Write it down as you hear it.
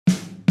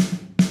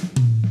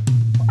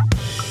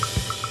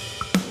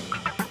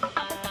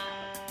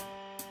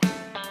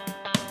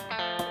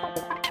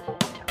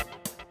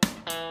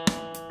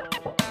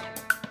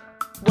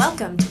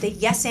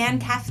Yes and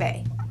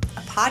Cafe,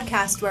 a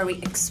podcast where we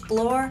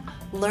explore,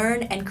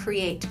 learn, and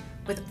create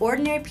with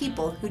ordinary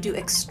people who do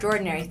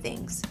extraordinary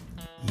things.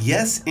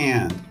 Yes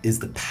and is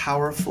the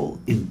powerful,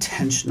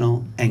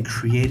 intentional, and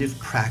creative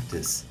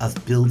practice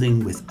of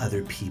building with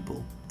other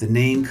people. The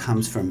name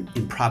comes from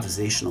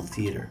improvisational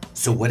theater.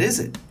 So what is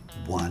it?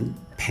 1,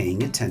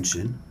 paying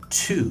attention.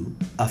 2,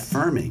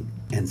 affirming.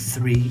 And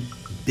 3,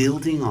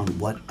 building on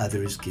what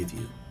others give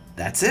you.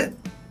 That's it.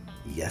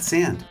 Yes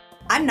and.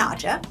 I'm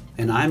Naja.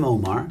 And I'm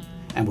Omar,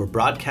 and we're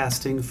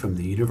broadcasting from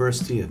the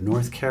University of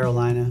North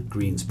Carolina,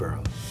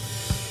 Greensboro.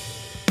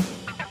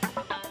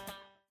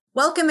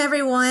 Welcome,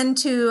 everyone,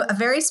 to a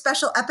very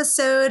special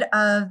episode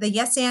of the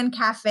Yes and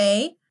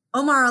Cafe.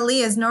 Omar Ali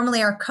is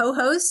normally our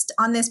co-host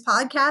on this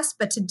podcast,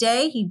 but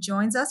today he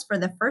joins us for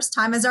the first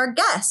time as our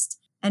guest.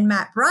 And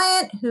Matt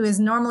Bryant, who is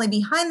normally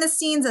behind the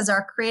scenes as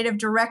our creative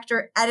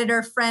director,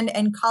 editor, friend,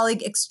 and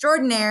colleague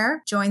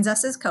extraordinaire, joins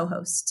us as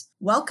co-host.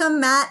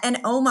 Welcome, Matt and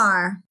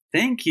Omar.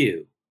 Thank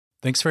you.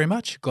 Thanks very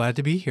much. Glad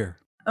to be here.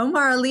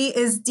 Omar Ali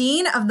is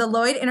Dean of the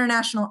Lloyd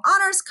International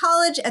Honors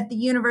College at the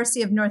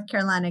University of North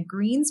Carolina,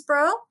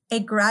 Greensboro, a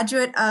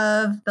graduate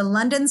of the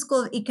London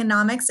School of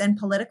Economics and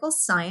Political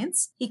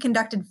Science. He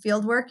conducted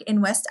fieldwork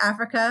in West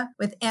Africa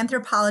with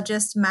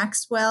anthropologist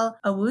Maxwell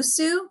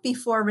Owusu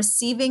before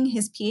receiving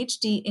his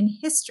PhD in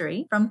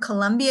history from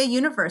Columbia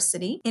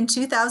University in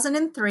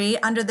 2003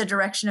 under the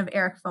direction of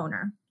Eric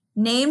Foner.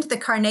 Named the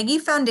Carnegie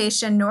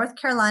Foundation North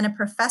Carolina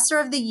Professor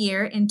of the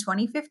Year in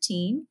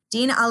 2015,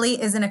 Dean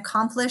Ali is an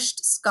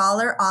accomplished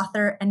scholar,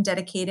 author, and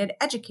dedicated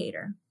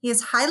educator. He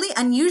is highly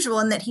unusual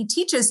in that he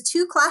teaches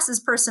 2 classes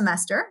per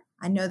semester.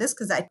 I know this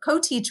because I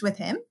co-teach with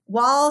him,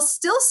 while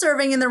still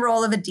serving in the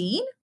role of a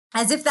dean.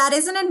 As if that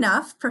isn't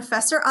enough,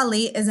 Professor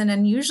Ali is an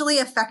unusually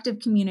effective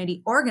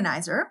community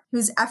organizer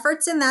whose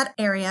efforts in that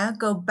area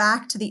go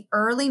back to the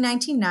early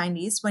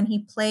 1990s when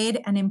he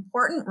played an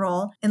important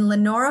role in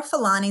Lenora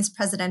Fulani's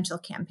presidential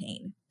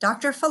campaign.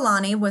 Dr.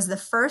 Fulani was the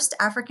first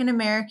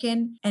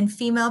African-American and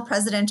female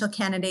presidential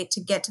candidate to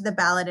get to the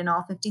ballot in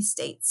all 50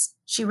 states.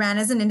 She ran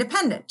as an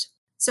independent.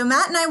 So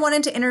Matt and I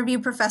wanted to interview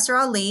Professor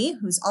Ali,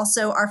 who's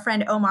also our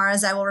friend Omar,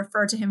 as I will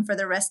refer to him for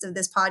the rest of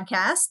this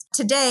podcast,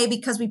 today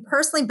because we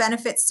personally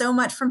benefit so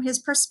much from his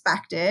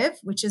perspective,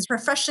 which is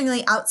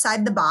professionally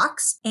outside the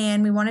box.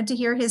 And we wanted to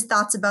hear his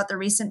thoughts about the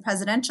recent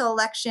presidential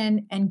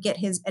election and get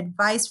his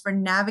advice for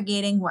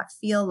navigating what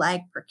feel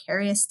like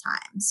precarious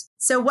times.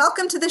 So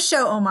welcome to the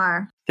show,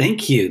 Omar.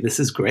 Thank you. This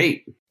is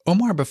great.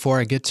 Omar, before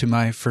I get to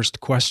my first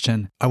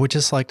question, I would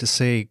just like to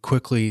say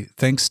quickly,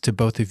 thanks to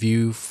both of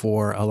you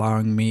for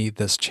allowing me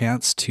this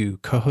chance to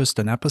co-host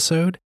an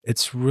episode.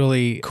 It's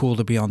really cool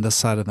to be on this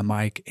side of the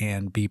mic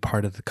and be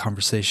part of the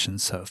conversation.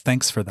 So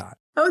thanks for that.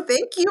 Oh,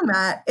 thank you,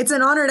 Matt. It's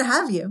an honor to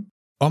have you.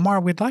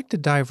 Omar, we'd like to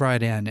dive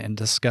right in and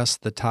discuss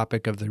the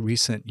topic of the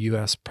recent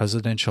U.S.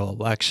 presidential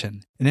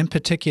election, and in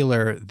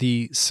particular,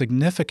 the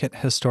significant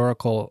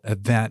historical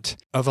event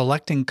of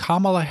electing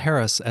Kamala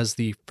Harris as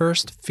the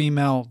first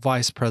female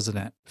vice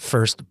president,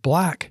 first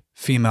Black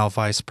female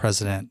vice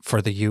president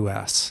for the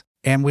U.S.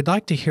 And we'd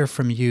like to hear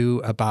from you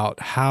about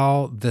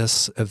how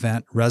this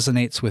event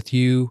resonates with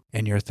you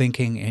and your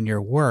thinking and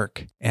your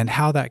work, and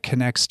how that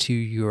connects to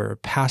your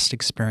past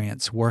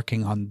experience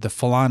working on the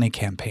Fulani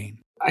campaign.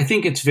 I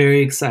think it's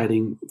very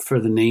exciting for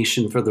the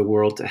nation, for the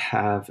world to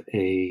have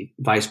a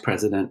vice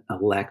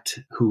president-elect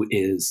who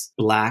is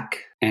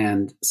Black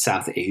and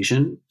South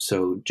Asian,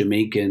 so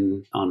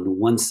Jamaican on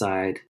one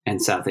side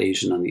and South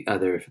Asian on the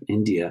other,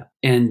 India.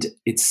 And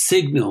it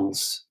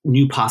signals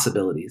new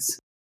possibilities.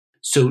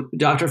 So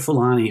Dr.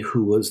 Fulani,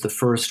 who was the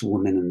first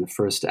woman and the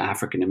first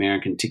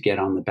African-American to get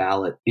on the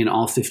ballot in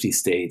all 50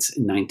 states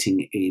in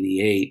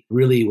 1988,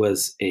 really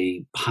was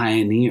a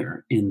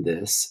pioneer in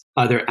this.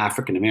 Other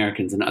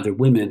African-Americans and other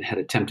women had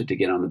attempted to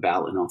get on the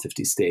ballot in all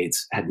 50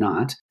 states, had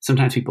not.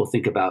 Sometimes people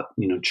think about,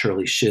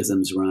 Shirley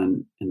Chisholm's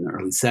run in the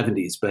early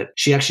 70s, but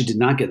she actually did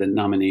not get the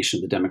nomination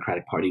of the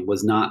Democratic Party,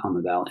 was not on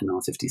the ballot in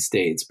all 50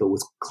 states, but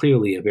was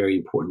clearly a very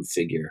important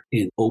figure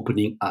in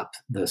opening up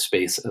the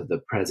space of the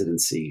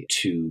presidency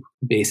to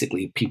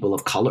basically people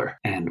of color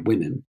and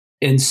women.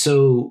 And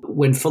so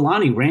when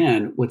Fulani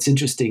ran, what's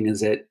interesting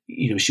is that,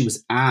 she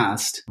was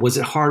asked, was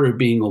it harder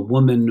being a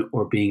woman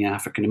or being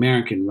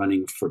African-American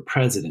running for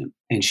president?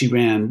 And she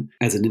ran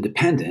as an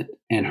independent.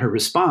 And her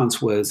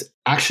response was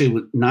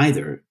actually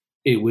neither.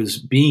 It was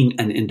being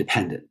an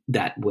independent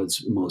that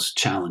was most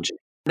challenging.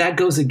 That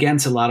goes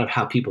against a lot of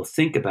how people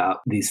think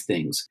about these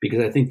things,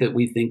 because I think that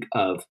we think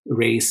of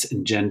race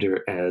and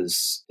gender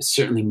as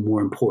certainly more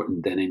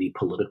important than any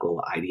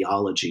political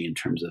ideology in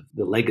terms of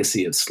the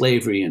legacy of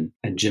slavery and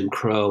Jim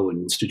Crow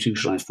and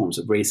institutionalized forms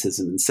of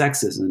racism and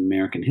sexism in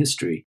American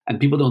history.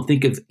 And people don't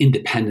think of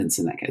independence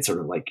in that case. It's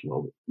sort of like,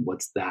 well,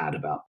 what's that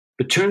about?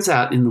 But turns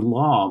out in the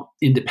law,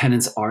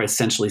 independents are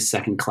essentially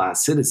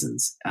second-class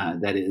citizens.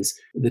 That is,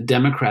 the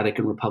Democratic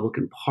and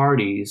Republican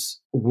parties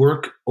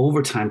work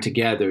overtime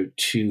together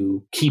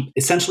to keep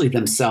essentially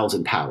themselves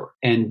in power.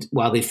 And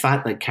while they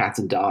fight like cats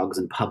and dogs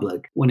in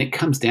public, when it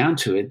comes down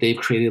to it, they've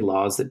created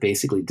laws that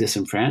basically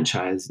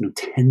disenfranchise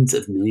tens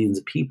of millions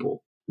of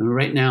people. And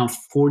right now,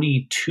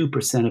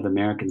 42% of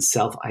Americans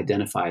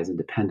self-identify as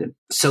independent.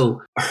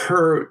 So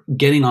her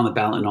getting on the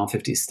ballot in all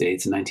 50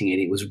 states in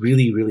 1980 was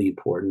really, really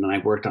important. And I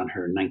worked on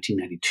her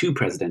 1992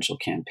 presidential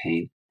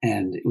campaign.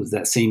 And it was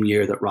that same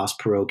year that Ross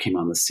Perot came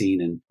on the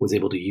scene and was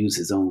able to use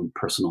his own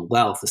personal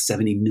wealth, the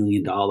 $70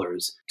 million,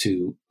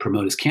 to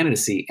promote his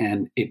candidacy.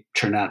 And it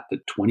turned out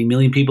that 20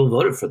 million people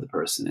voted for the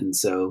person. And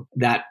so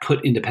that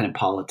put independent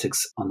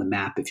politics on the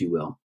map, if you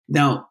will.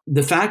 Now,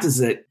 the fact is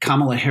that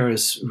Kamala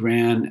Harris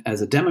ran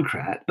as a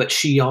Democrat, but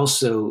she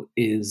also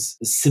is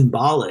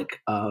symbolic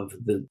of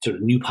the sort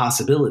of new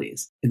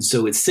possibilities. And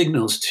so it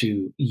signals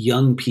to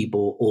young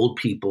people, old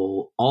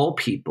people, all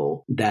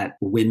people, that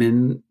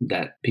women,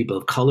 that people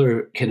of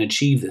color can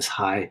achieve this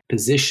high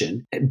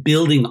position,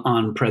 building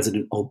on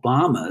President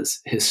Obama's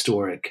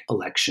historic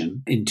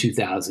election in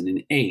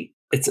 2008.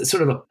 It's a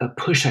sort of a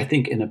push, I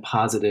think, in a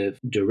positive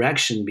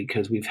direction,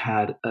 because we've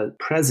had a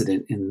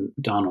president in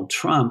Donald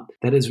Trump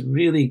that has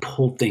really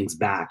pulled things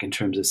back in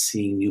terms of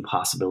seeing new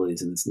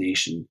possibilities in this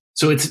nation.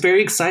 So it's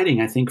very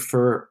exciting, I think,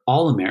 for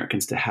all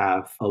Americans to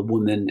have a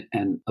woman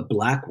and a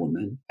Black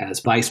woman as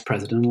vice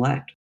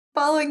president-elect.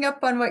 Following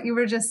up on what you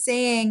were just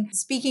saying,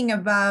 speaking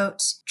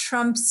about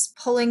Trump's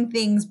pulling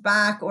things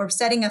back or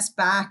setting us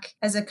back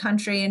as a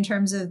country in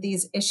terms of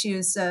these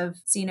issues of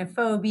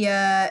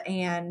xenophobia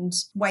and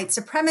white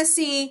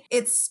supremacy,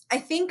 it's, I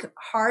think,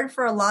 hard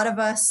for a lot of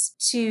us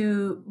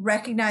to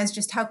recognize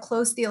just how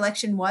close the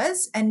election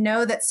was and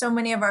know that so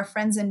many of our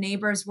friends and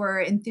neighbors were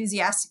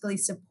enthusiastically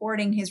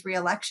supporting his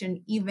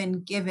reelection,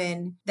 even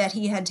given that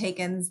he had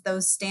taken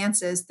those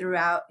stances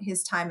throughout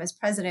his time as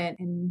president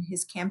and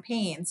his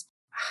campaigns.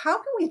 How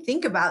can we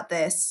think about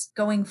this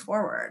going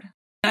forward?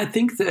 I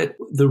think that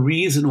the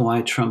reason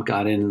why Trump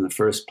got in the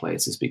first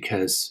place is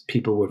because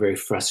people were very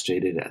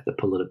frustrated at the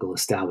political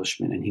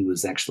establishment, and he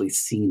was actually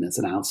seen as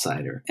an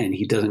outsider, and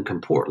he doesn't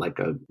comport like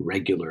a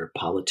regular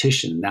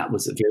politician. That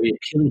was very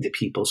appealing to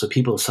people. So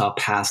people saw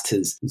past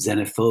his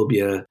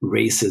xenophobia,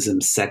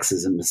 racism,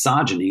 sexism,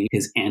 misogyny,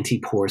 his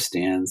anti-poor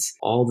stance,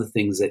 all the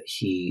things that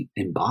he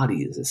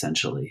embodies,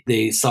 essentially.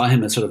 They saw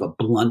him as sort of a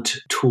blunt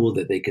tool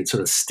that they could sort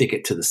of stick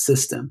it to the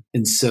system.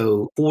 And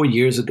so 4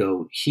 years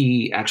ago,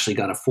 he actually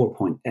got a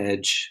 4-point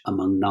edge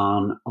among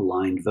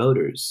non-aligned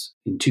voters.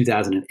 In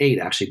 2008,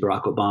 actually,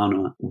 Barack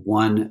Obama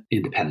won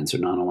independents or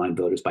non-aligned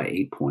voters by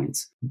 8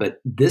 points. But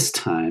this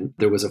time,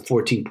 there was a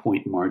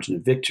 14-point margin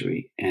of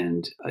victory,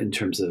 and in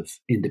terms of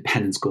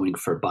independents going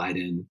for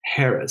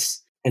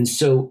Biden-Harris. And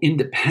so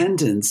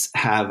independents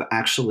have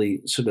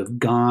actually sort of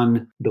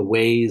gone the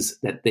ways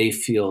that they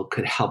feel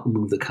could help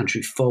move the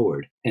country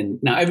forward. And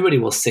now everybody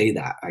will say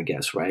that, I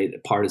guess, right?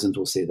 Partisans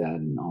will say that,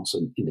 and also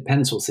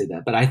independents will say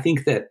that. But I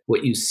think that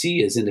what you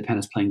see is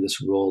independents playing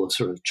this role of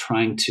sort of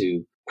trying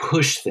to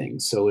push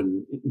things. So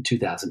in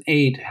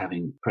 2008,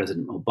 having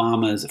President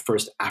Obama as the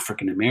first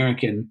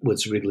African-American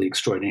was really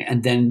extraordinary.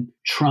 And then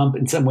Trump,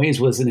 in some ways,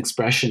 was an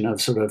expression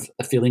of sort of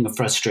a feeling of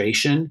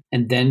frustration.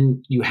 And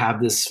then you have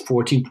this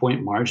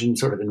 14-point margin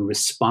sort of in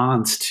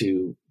response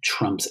to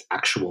Trump's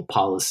actual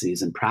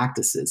policies and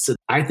practices. So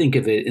I think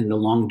of it in the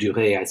longue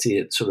durée. I see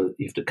it sort of,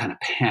 you have to kind of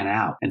pan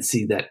out and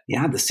see that,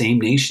 yeah, the same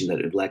nation that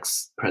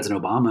elects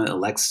President Obama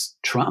elects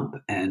Trump.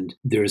 And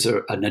there's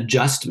an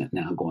adjustment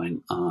now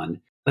going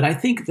on. But I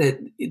think that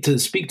to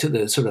speak to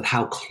the sort of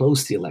how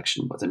close the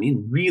election was, I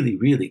mean, really,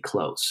 really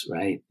close,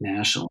 right?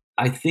 National.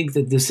 I think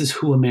that this is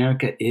who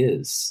America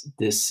is.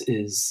 This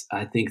is,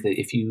 I think that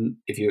if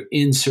you're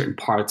in certain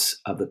parts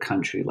of the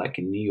country, like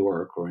in New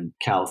York or in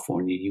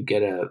California, you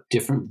get a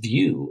different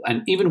view.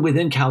 And even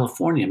within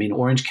California, I mean,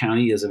 Orange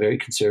County is a very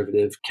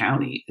conservative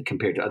county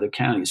compared to other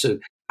counties. So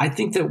I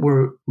think that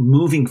we're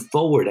moving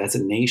forward as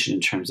a nation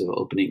in terms of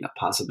opening up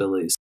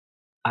possibilities.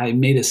 I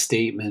made a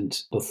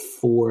statement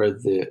before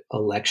the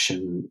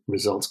election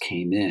results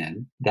came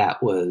in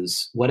that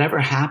was, whatever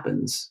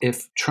happens,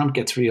 if Trump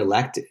gets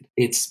reelected,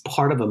 it's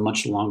part of a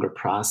much longer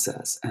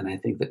process. And I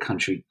think the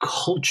country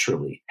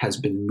culturally has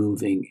been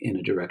moving in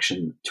a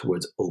direction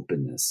towards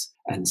openness.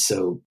 And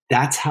so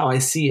that's how I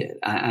see it.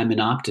 I'm an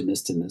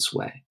optimist in this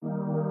way.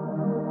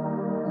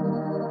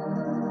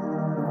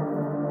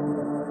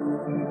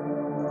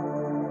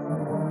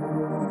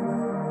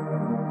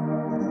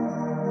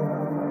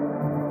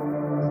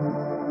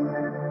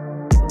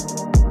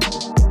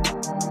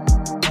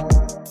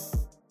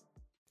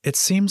 It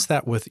seems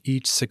that with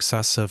each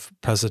successive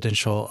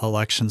presidential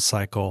election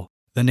cycle,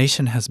 the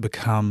nation has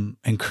become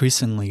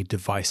increasingly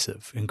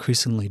divisive,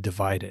 increasingly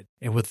divided,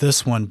 and with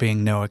this one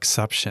being no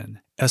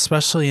exception.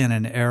 especially in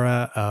an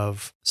era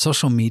of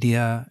social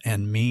media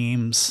and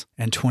memes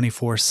and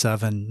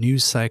 24/7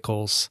 news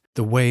cycles,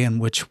 the way in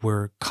which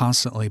we're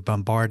constantly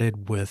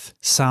bombarded with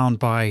sound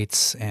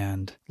bites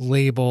and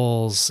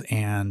labels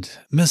and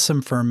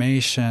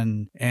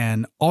misinformation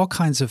and all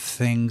kinds of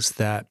things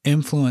that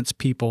influence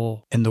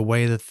people in the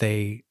way that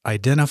they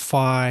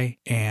identify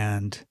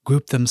and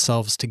group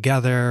themselves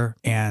together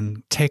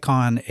and take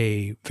on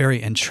a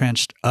very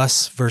entrenched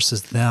us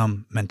versus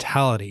them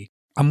mentality.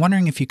 I'm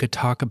wondering if you could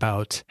talk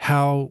about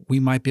how we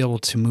might be able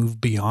to move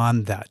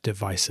beyond that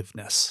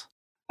divisiveness.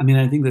 I mean,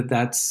 I think that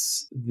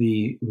that's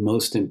the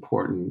most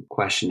important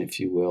question, if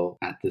you will,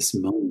 at this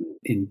moment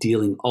in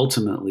dealing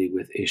ultimately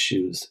with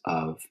issues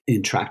of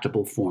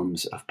intractable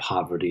forms of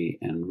poverty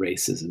and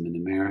racism in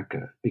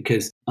America.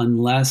 Because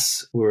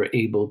unless we're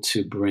able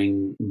to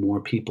bring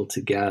more people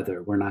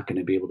together, we're not going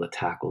to be able to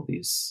tackle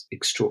these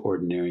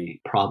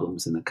extraordinary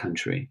problems in the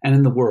country and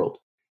in the world.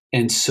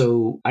 And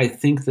so I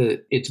think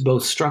that it's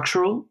both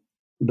structural,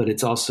 but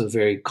it's also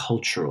very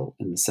cultural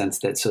in the sense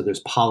that so there's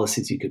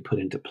policies you could put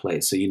into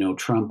place. So,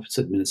 Trump's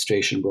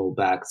administration rolled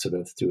back sort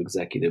of through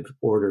executive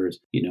orders,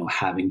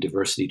 having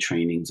diversity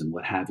trainings and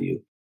what have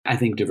you. I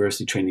think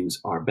diversity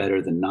trainings are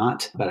better than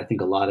not, but I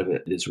think a lot of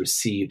it is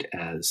received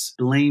as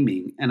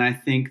blaming. And I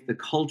think the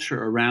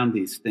culture around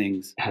these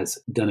things has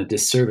done a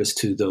disservice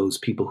to those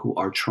people who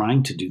are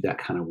trying to do that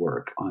kind of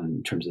work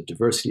in terms of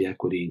diversity,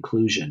 equity,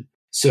 inclusion.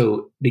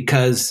 So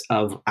because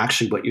of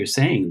actually what you're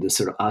saying, this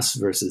sort of us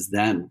versus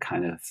them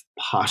kind of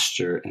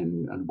posture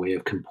and way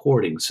of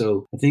comporting.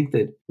 So I think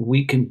that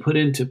we can put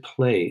into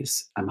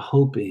place, I'm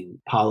hoping,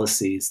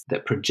 policies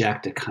that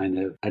project a kind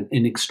of an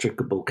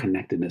inextricable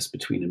connectedness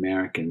between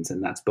Americans.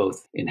 And that's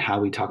both in how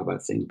we talk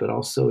about things, but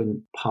also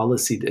in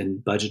policy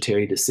and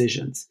budgetary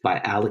decisions by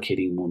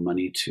allocating more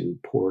money to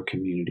poor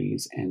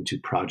communities and to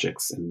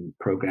projects and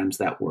programs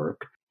that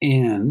work.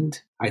 And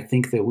I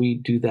think that we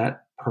do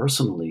that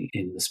personally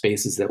in the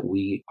spaces that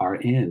we are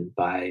in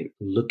by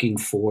looking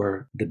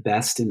for the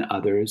best in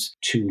others,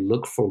 to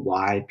look for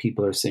why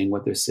people are saying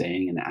what they're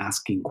saying and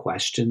asking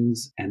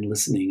questions and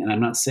listening. And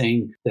I'm not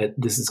saying that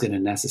this is going to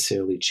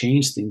necessarily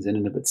change things in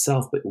and of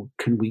itself, but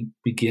can we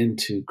begin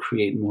to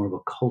create more of a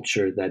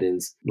culture that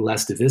is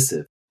less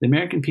divisive? The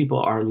American people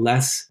are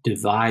less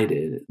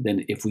divided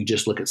than if we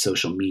just look at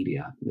social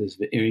media. There's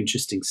very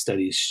interesting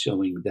studies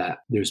showing that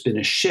there's been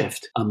a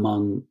shift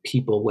among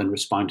people when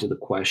responding to the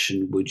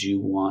question, would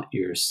you want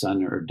your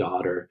son or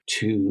daughter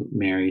to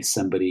marry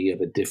somebody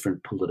of a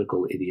different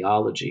political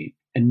ideology?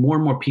 And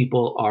more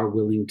people are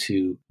willing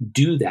to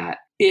do that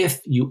if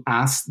you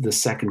ask the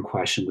second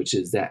question, which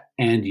is that,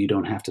 and you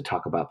don't have to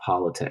talk about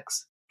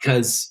politics.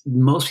 Because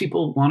most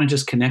people want to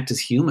just connect as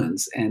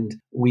humans.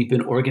 And we've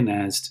been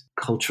organized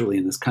culturally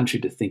in this country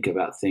to think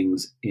about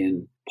things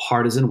in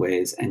partisan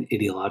ways and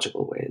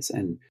ideological ways.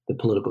 And the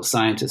political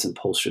scientists and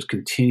pollsters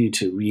continue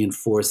to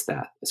reinforce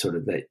that, sort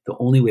of that the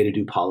only way to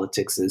do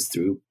politics is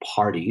through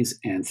parties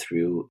and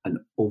through an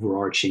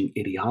overarching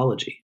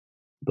ideology.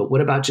 But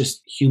what about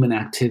just human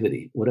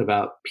activity? What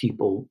about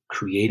people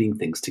creating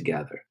things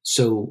together?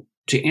 So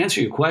to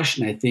answer your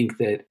question, I think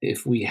that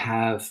if we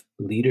have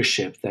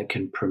leadership that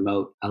can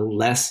promote a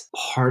less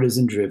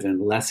partisan driven,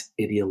 less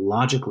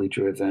ideologically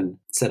driven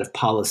set of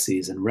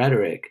policies and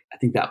rhetoric, I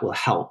think that will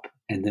help.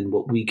 And then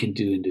what we can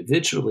do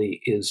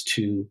individually is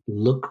to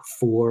look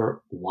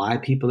for why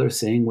people are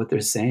saying what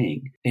they're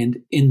saying. And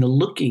in the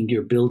looking,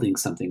 you're building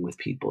something with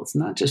people. It's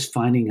not just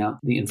finding out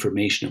the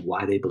information of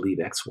why they believe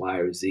X, Y,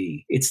 or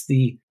Z. It's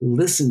the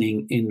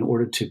listening in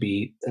order to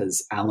be,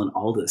 as Alan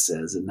Alda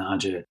says, and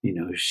Naja,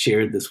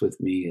 shared this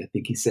with me. I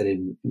think he said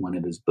in one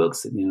of his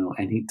books,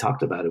 and he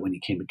talked about it when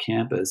he came to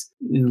campus,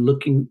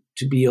 looking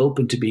to be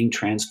open to being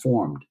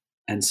transformed.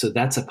 And so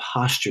that's a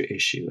posture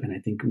issue. And I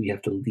think we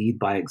have to lead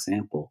by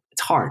example.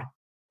 It's hard.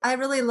 I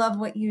really love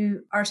what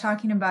you are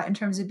talking about in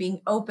terms of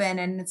being open.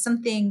 And it's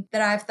something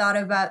that I've thought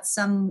about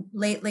some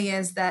lately,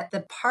 is that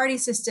the party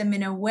system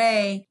in a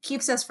way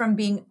keeps us from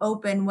being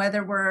open,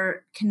 whether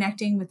we're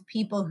connecting with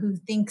people who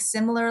think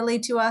similarly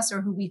to us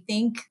or who we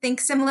think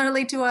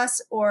similarly to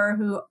us or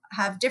who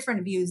have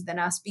different views than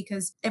us.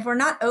 Because if we're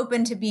not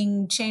open to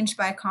being changed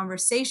by a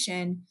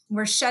conversation,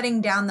 we're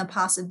shutting down the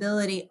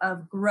possibility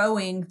of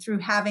growing through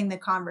having the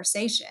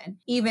conversation.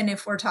 Even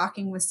if we're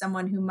talking with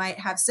someone who might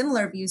have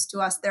similar views to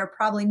us, there are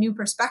probably new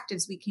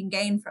perspectives we can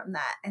gain from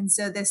that. And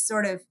so this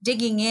sort of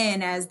digging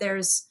in as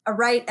there's a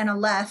right and a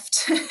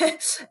left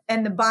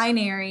and the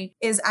binary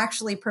is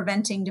actually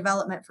preventing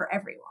development for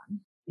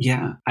everyone.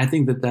 Yeah, I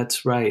think that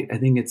that's right. I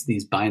think it's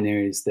these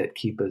binaries that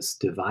keep us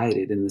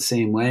divided in the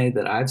same way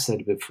that I've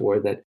said before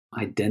that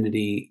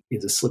identity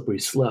is a slippery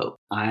slope.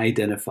 I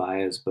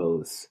identify as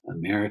both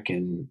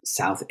American,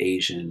 South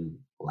Asian,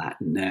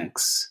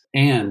 Latinx,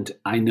 and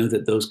I know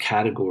that those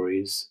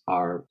categories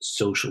are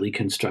socially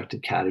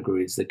constructed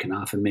categories that can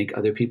often make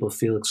other people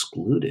feel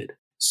excluded.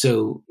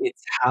 So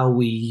it's how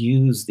we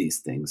use these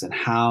things and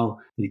how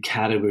the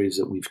categories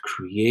that we've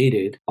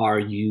created are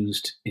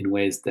used in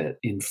ways that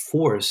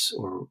enforce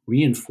or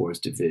reinforce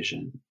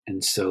division.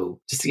 And so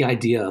just the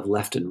idea of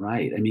left and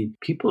right, I mean,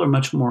 people are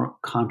much more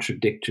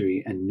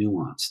contradictory and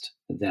nuanced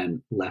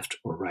than left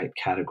or right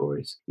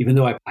categories. Even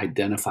though I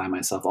identify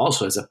myself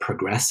also as a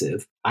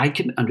progressive, I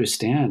can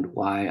understand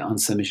why on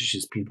some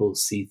issues people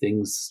see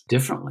things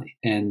differently.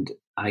 And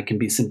I can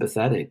be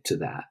sympathetic to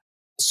that.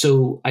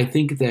 So I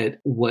think that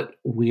what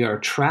we are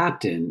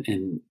trapped in,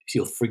 and if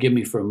you'll forgive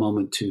me for a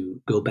moment to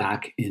go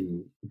back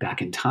in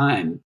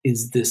time,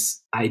 is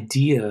this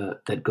idea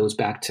that goes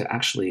back to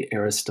actually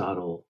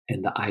Aristotle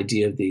and the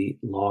idea of the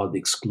law of the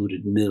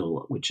excluded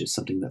middle, which is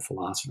something that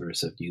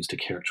philosophers have used to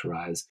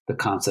characterize the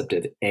concept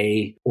of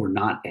A or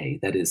not A.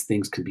 That is,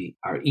 things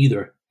are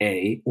either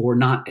A or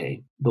not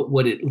A. But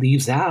what it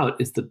leaves out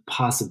is the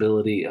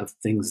possibility of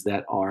things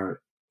that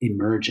are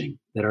emerging,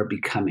 that are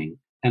becoming.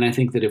 And I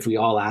think that if we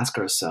all ask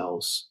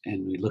ourselves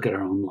and we look at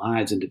our own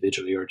lives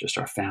individually or just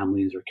our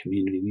families or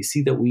community, we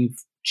see that we've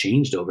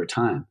changed over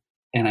time.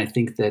 And I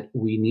think that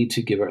we need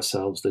to give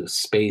ourselves the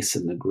space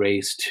and the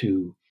grace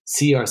to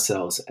see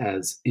ourselves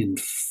as in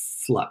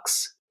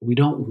flux. We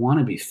don't want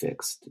to be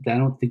fixed. I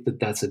don't think that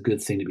that's a good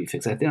thing to be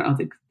fixed. I don't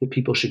think that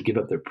people should give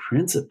up their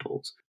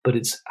principles, but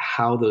it's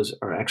how those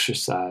are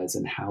exercised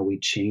and how we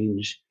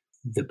change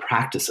the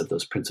practice of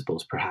those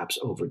principles perhaps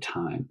over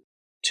time.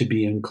 To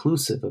be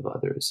inclusive of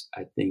others,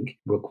 I think,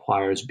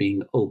 requires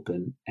being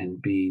open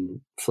and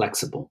being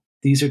flexible.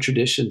 These are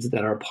traditions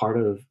that are part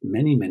of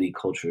many, many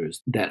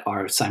cultures that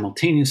are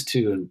simultaneous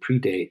to and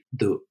predate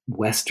the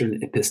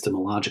Western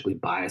epistemologically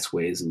biased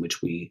ways in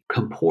which we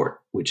comport,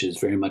 which is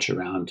very much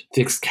around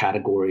fixed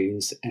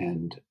categories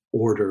and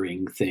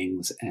ordering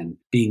things and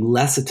being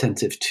less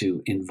attentive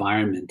to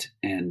environment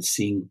and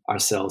seeing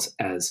ourselves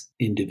as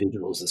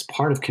individuals, as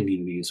part of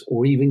communities,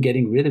 or even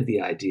getting rid of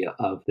the idea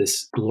of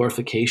this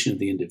glorification of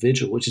the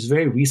individual, which is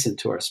very recent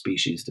to our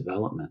species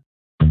development.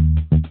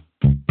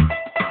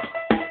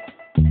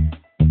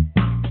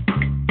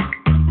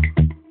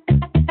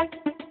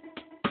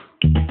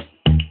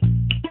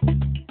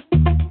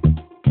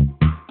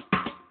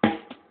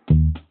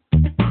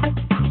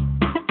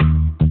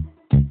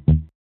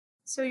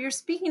 So you're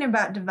speaking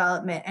about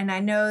development, and I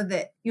know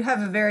that you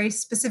have a very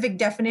specific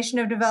definition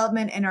of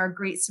development and are a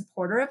great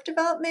supporter of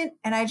development.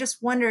 And I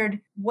just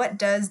wondered, what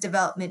does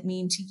development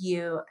mean to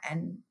you,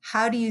 and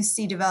how do you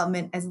see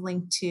development as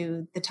linked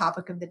to the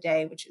topic of the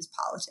day, which is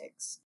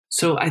politics?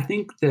 So I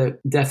think that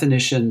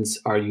definitions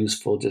are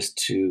useful just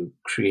to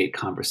create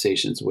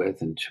conversations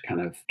with and to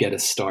kind of get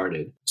us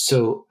started.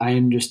 So I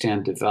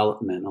understand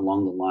development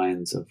along the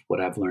lines of what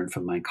I've learned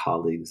from my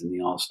colleagues in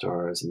the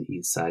All-Stars and the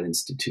East Side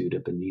Institute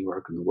up in New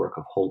York and the work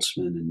of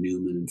Holtzman and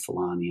Newman and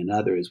Filani and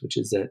others, which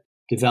is that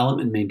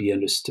development may be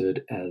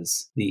understood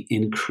as the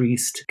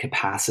increased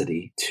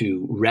capacity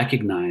to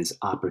recognize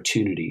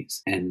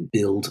opportunities and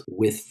build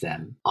with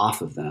them,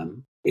 off of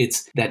them.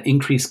 It's that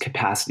increased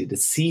capacity to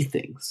see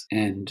things.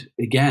 And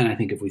again, I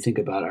think if we think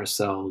about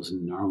ourselves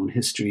and our own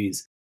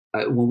histories,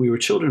 when we were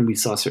children, we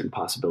saw certain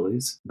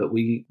possibilities, but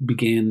we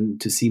began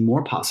to see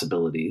more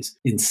possibilities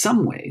in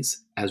some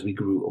ways as we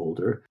grew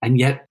older. And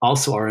yet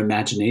also our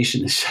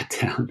imagination is shut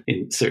down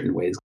in certain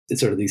ways.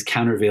 It's sort of these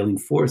countervailing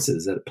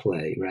forces at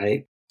play,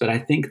 right? But I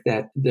think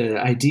that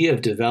the idea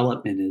of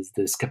development is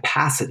this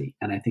capacity.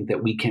 And I think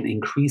that we can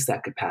increase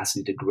that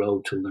capacity to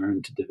grow, to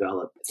learn, to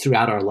develop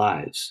throughout our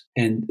lives.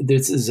 And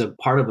this is a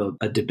part of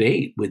a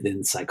debate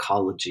within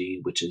psychology,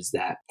 which is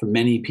that for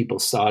many people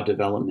saw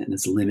development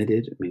as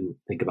limited. I mean,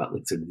 think about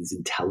like sort of these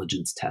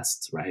intelligence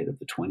tests, right, of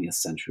the 20th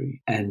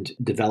century. And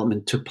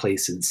development took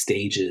place in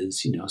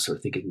stages, sort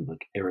of thinking of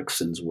like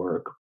Erikson's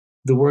work.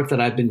 The work that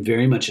I've been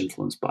very much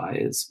influenced by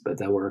is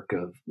the work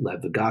of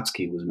Lev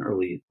Vygotsky, who was an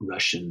early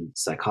Russian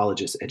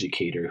psychologist,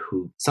 educator,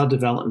 who saw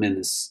development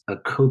as a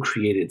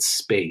co-created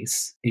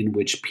space in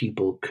which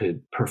people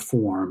could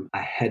perform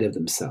ahead of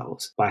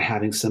themselves by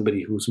having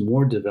somebody who's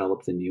more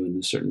developed than you in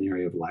a certain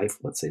area of life,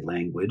 let's say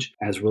language,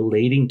 as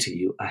relating to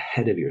you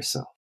ahead of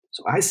yourself.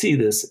 So I see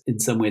this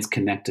in some ways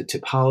connected to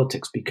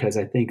politics because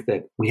I think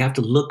that we have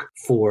to look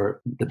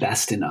for the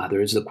best in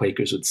others. The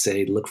Quakers would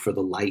say, look for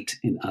the light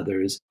in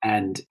others.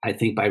 And I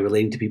think by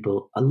relating to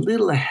people a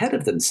little ahead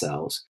of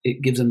themselves,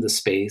 it gives them the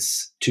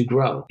space to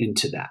grow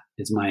into that,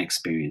 is my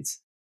experience.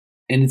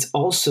 And it's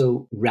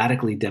also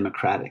radically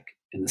democratic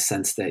in the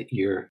sense that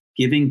you're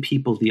giving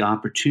people the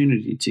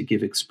opportunity to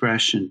give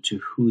expression to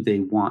who they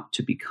want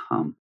to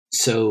become.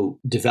 So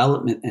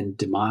development and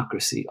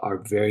democracy are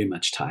very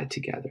much tied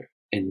together.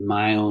 And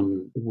my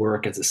own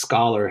work as a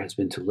scholar has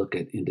been to look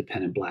at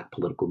independent Black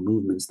political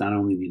movements, not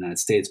only in the United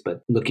States,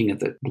 but looking at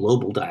the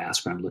global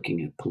diaspora. I'm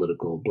looking at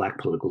Black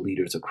political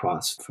leaders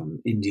across from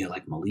India,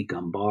 like Malik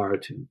Ambar,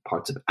 to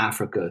parts of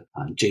Africa.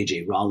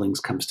 J.J. Rawlings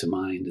comes to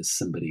mind as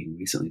somebody who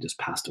recently just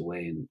passed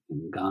away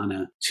in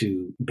Ghana,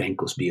 to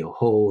Benkos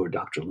Bioho or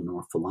Dr.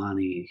 Lenore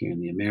Filani here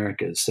in the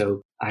Americas.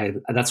 So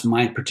that's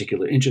my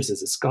particular interest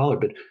as a scholar,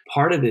 but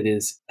part of it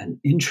is an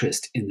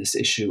interest in this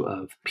issue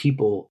of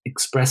people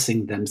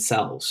expressing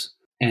themselves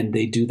And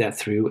they do that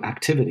through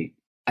activity.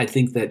 I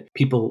think that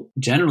people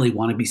generally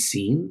want to be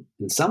seen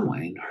in some way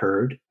and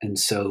heard. And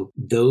so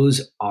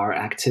those are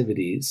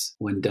activities,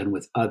 when done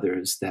with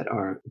others, that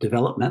are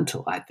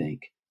developmental, I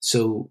think.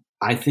 So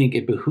I think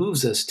it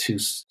behooves us to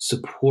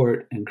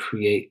support and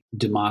create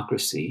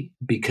democracy,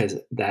 because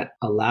that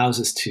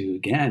allows us to,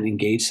 again,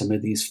 engage some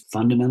of these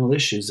fundamental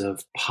issues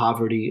of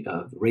poverty,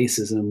 of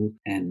racism,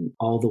 and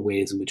all the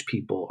ways in which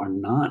people are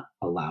not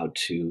allowed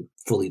to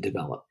fully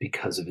develop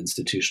because of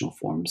institutional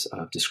forms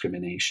of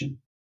discrimination.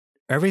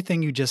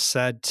 Everything you just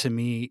said to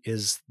me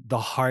is the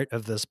heart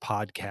of this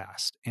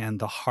podcast and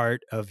the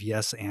heart of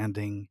Yes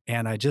Anding.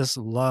 And I just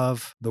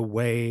love the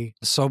way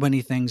so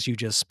many things you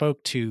just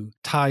spoke to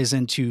ties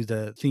into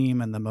the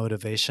theme and the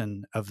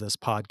motivation of this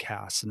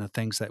podcast and the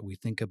things that we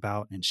think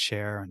about and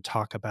share and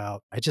talk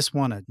about. I just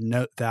want to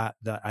note that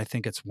I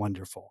think it's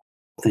wonderful.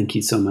 Thank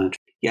you so much.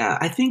 Yeah,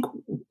 I think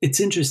it's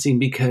interesting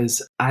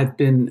because I've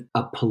been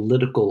a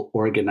political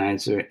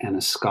organizer and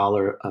a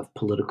scholar of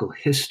political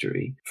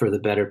history for the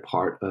better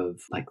part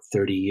of like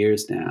 30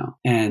 years now.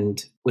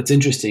 And what's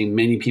interesting,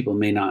 many people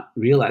may not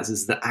realize,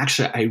 is that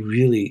actually I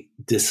really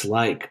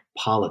dislike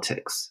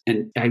politics.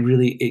 And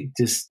it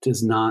just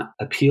does not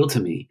appeal to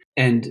me.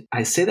 And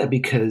I say that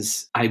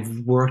because I've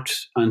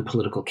worked on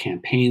political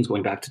campaigns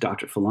going back to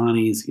Dr.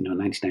 Fulani's,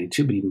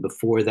 1992, but even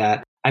before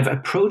that. I've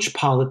approached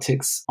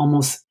politics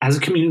almost as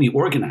a community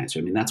organizer.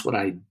 I mean, that's what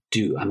I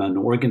do. I'm an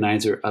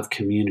organizer of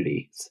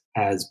communities,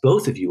 as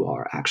both of you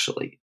are,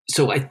 actually.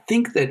 So I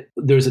think that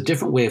there's a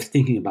different way of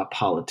thinking about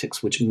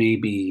politics, which may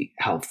be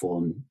helpful,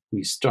 and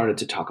we started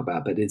to talk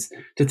about, but it's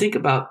to think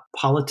about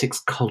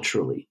politics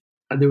culturally.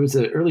 There was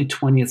an early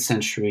 20th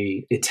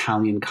century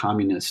Italian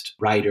communist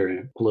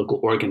writer, political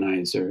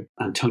organizer,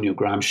 Antonio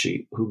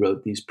Gramsci, who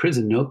wrote these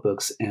prison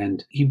notebooks.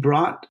 And he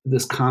brought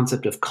this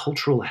concept of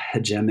cultural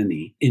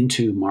hegemony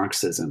into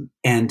Marxism.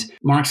 And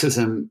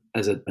Marxism,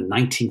 as a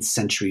 19th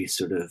century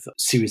sort of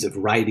series of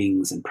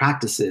writings and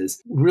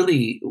practices,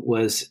 really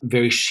was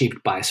very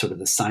shaped by sort of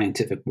the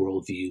scientific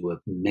worldview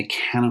of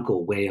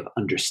mechanical way of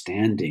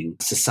understanding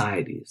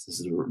societies.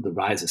 This is the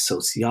rise of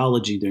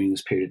sociology during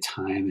this period of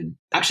time. And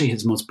actually,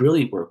 his most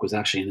brilliant work was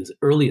actually in his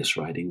earliest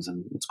writings,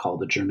 and it's called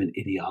The German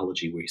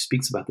Ideology, where he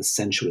speaks about the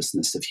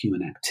sensuousness of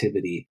human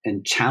activity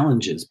and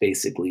challenges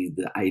basically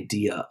the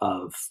idea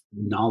of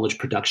knowledge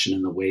production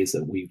in the ways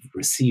that we've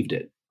received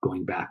it,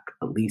 going back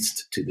at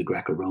least to the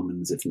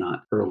Greco-Romans, if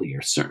not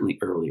earlier, certainly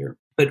earlier.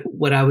 But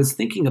what I was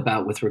thinking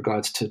about with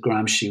regards to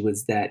Gramsci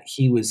was that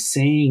he was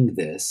saying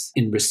this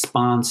in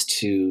response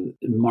to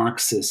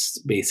Marxists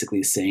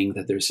basically saying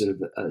that there's sort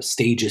of a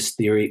stages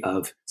theory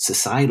of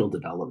societal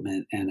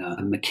development and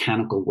a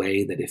mechanical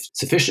way that if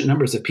sufficient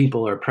numbers of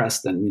people are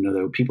oppressed, then,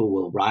 people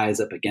will rise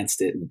up against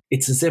it. And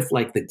it's as if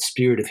like the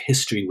spirit of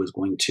history was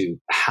going to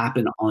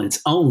happen on its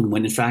own,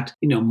 when in fact,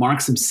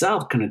 Marx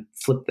himself kind of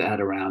flipped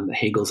that around, the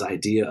Hegel's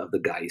idea of the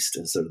Geist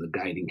as sort of the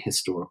guiding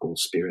historical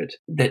spirit,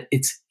 that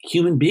it's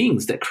human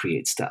beings that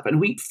create stuff. And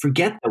we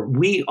forget that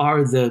we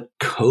are the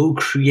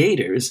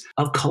co-creators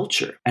of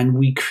culture, and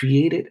we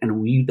create it and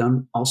we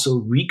then also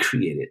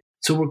recreate it.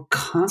 So we're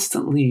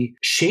constantly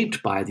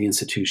shaped by the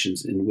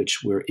institutions in which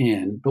we're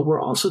in, but we're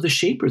also the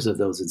shapers of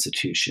those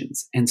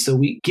institutions. And so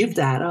we give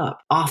that up.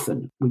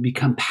 Often we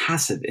become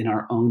passive in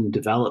our own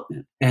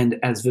development. And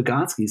as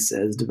Vygotsky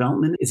says,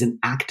 development is an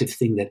active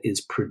thing that is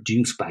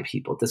produced by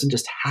people. It doesn't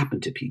just happen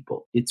to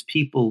people. It's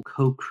people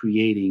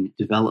co-creating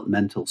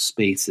developmental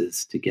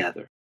spaces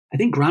together. I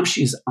think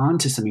Gramsci is on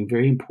to something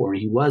very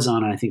important. He was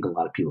on, and I think a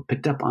lot of people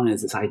picked up on it,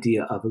 is this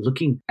idea of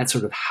looking at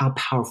sort of how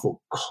powerful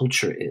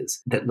culture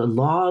is, that the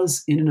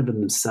laws in and of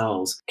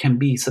themselves can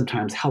be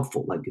sometimes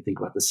helpful. Like you think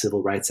about the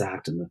Civil Rights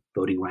Act and the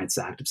Voting Rights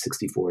Act of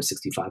 64,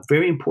 65,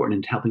 very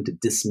important in helping to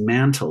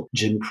dismantle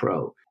Jim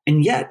Crow.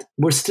 And yet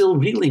we're still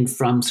reeling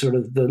from sort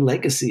of the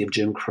legacy of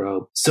Jim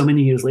Crow so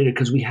many years later,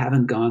 because we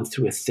haven't gone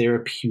through a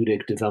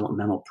therapeutic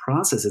developmental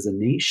process as a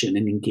nation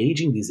in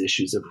engaging these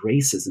issues of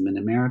racism in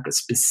America,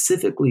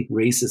 specifically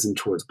racism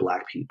towards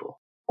Black people.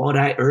 What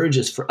I urge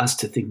is for us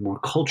to think more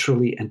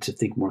culturally and to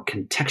think more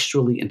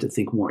contextually and to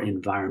think more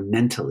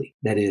environmentally.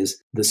 That is,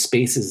 the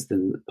spaces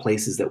and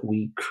places that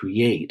we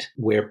create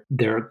where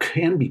there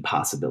can be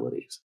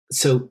possibilities.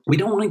 So we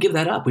don't want to give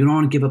that up. We don't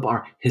want to give up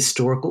our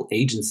historical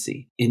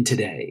agency in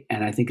today.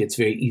 And I think it's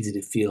very easy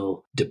to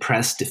feel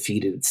depressed,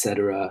 defeated, et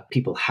cetera.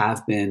 People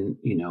have been,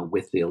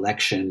 with the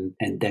election.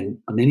 And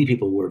then many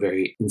people were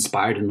very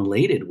inspired and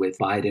elated with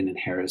Biden and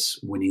Harris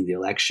winning the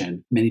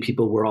election. Many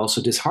people were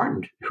also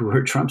disheartened who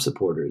were Trump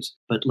supporters.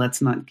 But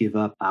let's not give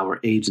up our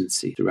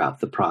agency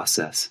throughout the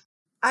process.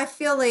 I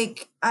feel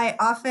like I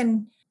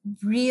often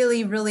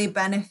really, really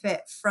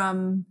benefit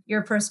from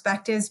your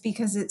perspectives,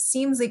 because it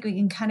seems like we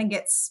can kind of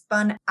get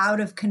spun out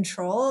of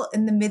control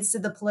in the midst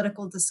of the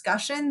political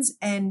discussions.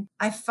 And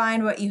I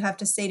find what you have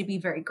to say to be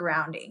very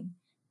grounding.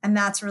 And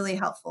that's really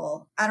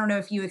helpful. I don't know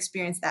if you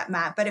experience that,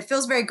 Matt, but it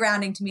feels very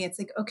grounding to me. It's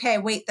like, okay,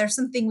 wait, there's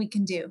something we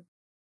can do.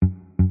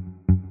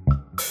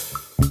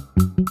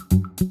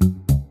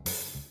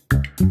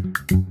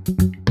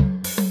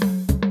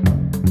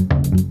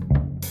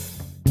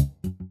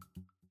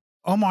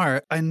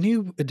 Omar, a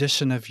new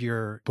edition of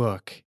your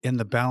book, In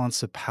the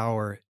Balance of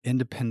Power,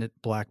 Independent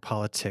Black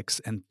Politics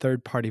and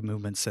Third-Party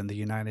Movements in the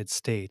United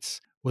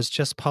States, was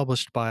just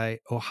published by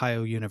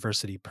Ohio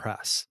University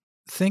Press.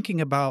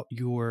 Thinking about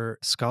your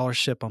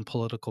scholarship on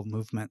political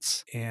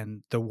movements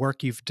and the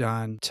work you've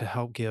done to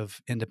help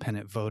give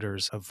independent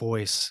voters a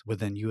voice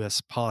within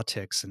U.S.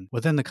 politics and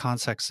within the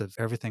context of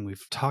everything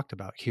we've talked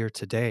about here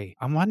today,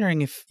 I'm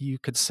wondering if you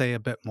could say a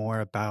bit more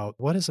about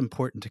what is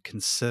important to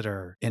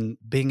consider in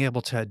being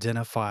able to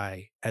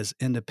identify as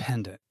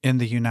independent in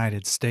the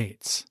United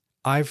States.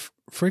 I've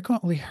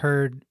frequently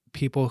heard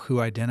people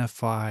who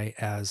identify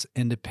as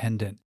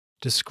independent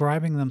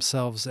describing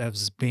themselves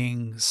as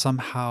being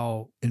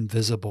somehow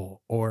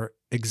invisible or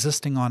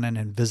existing on an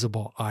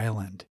invisible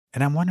island.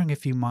 And I'm wondering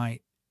if you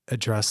might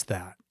address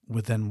that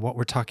within what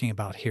we're talking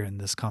about here in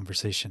this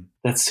conversation.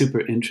 That's super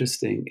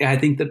interesting. I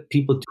think that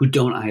people who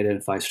don't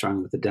identify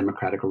strongly with the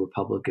Democratic or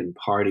Republican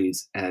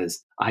parties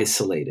as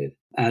isolated.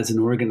 As an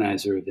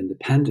organizer of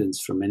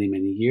independence for many,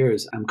 many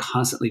years, I'm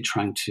constantly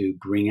trying to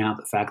bring out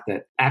the fact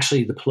that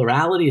actually the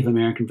plurality of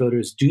American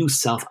voters do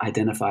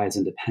self-identify as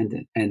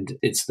independent. And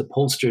it's the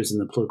pollsters and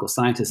the political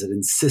scientists that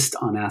insist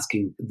on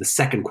asking the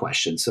second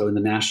question. So in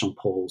the national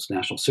polls,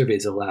 national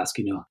surveys, they'll ask,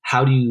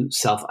 how do you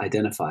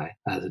self-identify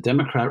as a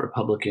Democrat,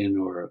 Republican,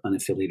 or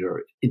unaffiliated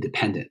or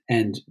independent?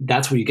 And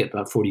that's where you get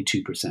about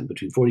 42%,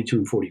 between 42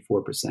 and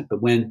 44%.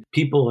 But when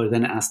people are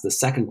then asked the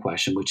second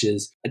question, which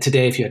is,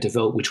 today, if you had to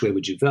vote, which way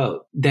would you vote?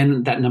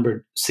 Then that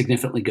number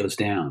significantly goes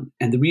down.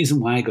 And the reason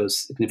why it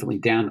goes significantly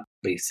down,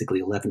 basically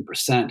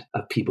 11%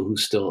 of people who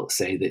still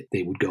say that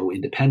they would go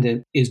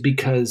independent, is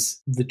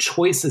because the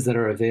choices that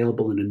are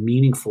available in a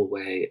meaningful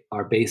way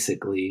are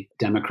basically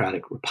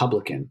Democratic,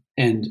 Republican.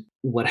 And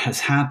what has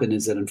happened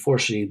is that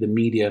unfortunately the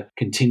media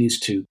continues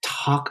to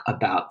talk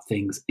about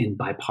things in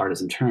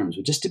bipartisan terms.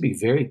 But just to be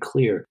very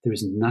clear, there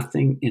is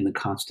nothing in the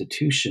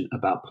Constitution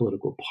about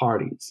political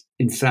parties.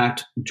 In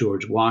fact,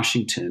 George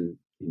Washington,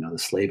 the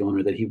slave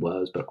owner that he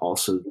was, but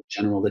also the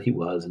general that he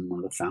was, and one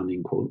of the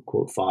founding quote,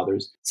 quote,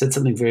 fathers, said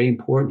something very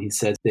important. He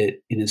said that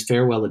in his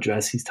farewell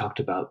address, he's talked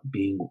about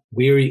being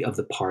weary of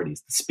the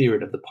parties, the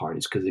spirit of the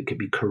parties, because it could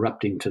be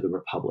corrupting to the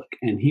republic.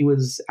 And he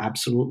was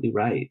absolutely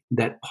right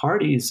that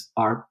parties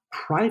are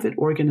private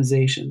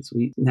organizations.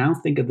 We now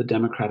think of the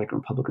Democratic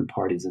and Republican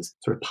parties as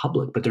sort of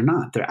public, but they're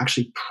not. They're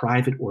actually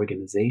private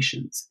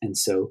organizations. And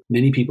so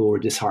many people were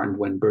disheartened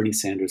when Bernie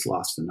Sanders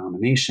lost the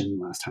nomination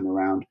last time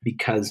around,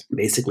 because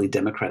basically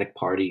Democratic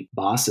Party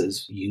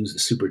bosses used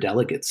the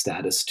superdelegate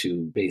status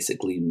to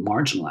basically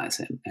marginalize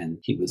him. And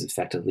he was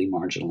effectively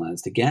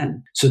marginalized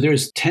again. So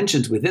there's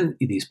tensions within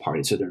these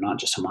parties. So they're not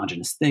just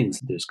homogenous things.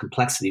 There's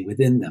complexity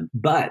within them.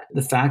 But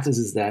the fact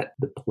is that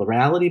the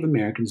plurality of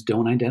Americans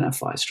don't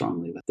identify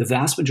strongly with the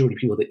vast majority of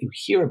people that you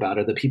hear about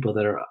are the people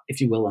that are,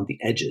 if you will, on the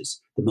edges.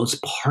 The most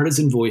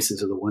partisan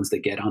voices are the ones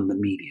that get on the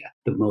media.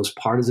 The most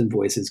partisan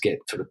voices get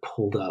sort of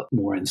pulled up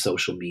more in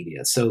social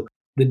media. So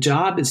the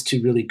job is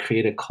to really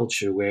create a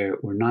culture where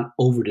we're not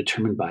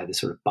overdetermined by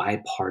this sort of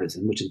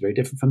bipartisan, which is very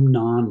different from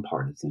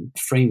nonpartisan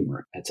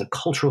framework. It's a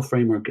cultural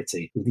framework. It's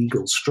a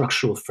legal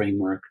structural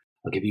framework.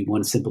 I'll give you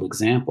one simple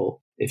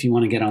example. If you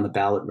want to get on the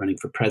ballot running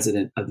for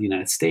president of the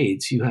United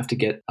States, you have to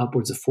get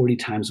upwards of 40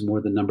 times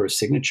more the number of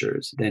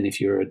signatures than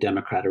if you're a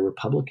Democrat or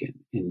Republican.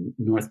 In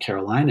North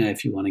Carolina,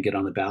 if you want to get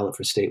on the ballot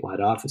for statewide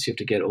office, you have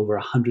to get over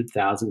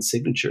 100,000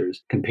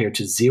 signatures compared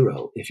to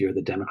 0 if you're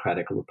the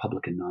Democratic or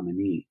Republican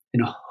nominee.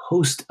 In a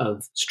host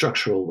of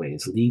structural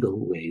ways,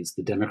 legal ways,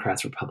 the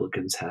Democrats,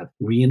 Republicans have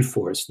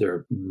reinforced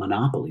their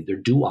monopoly, their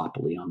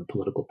duopoly on the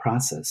political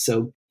process.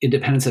 So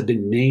independents have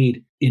been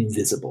made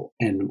invisible.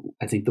 And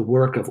I think the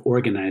work of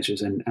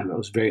organizers, and I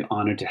was very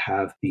honored to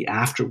have the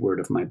afterword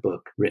of my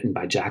book written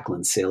by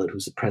Jacqueline Saylor,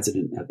 who's the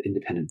president of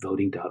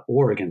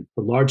independentvoting.org and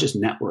the largest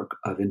network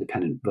of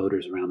independent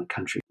voters around the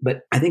country.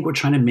 But I think we're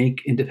trying to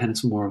make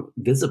independents more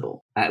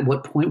visible. At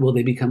what point will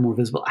they become more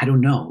visible? I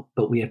don't know,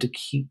 but we have to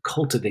keep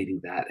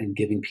cultivating that and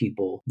giving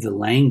people the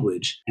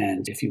language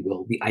and, if you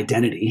will, the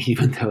identity,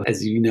 even though,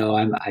 as you know,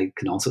 I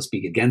can also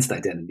speak against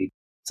identity.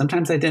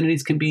 Sometimes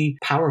identities can be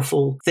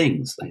powerful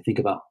things. I think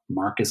about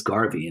Marcus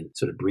Garvey and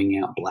sort of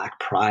bringing out Black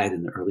pride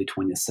in the early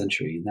 20th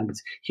century. And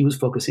he was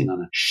focusing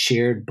on a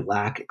shared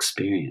Black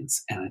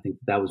experience. And I think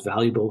that was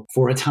valuable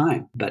for a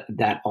time, but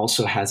that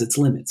also has its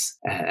limits,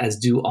 as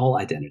do all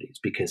identities,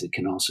 because it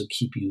can also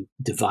keep you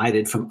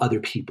divided from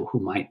other people who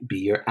might be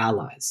your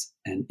allies.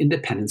 And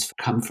independents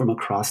come from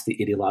across the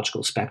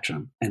ideological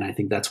spectrum. And I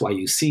think that's why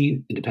you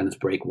see independents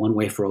break one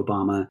way for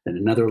Obama, then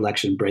another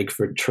election break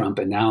for Trump,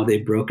 and now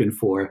they've broken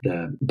for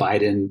the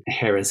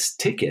Biden-Harris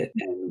ticket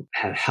and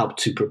have helped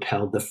to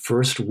propel the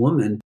first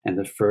woman and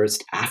the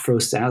first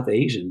Afro-South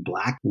Asian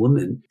Black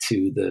woman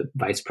to the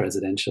vice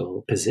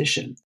presidential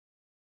position.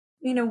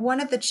 One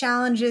of the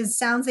challenges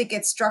sounds like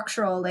it's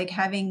structural, like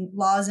having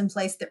laws in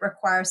place that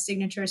require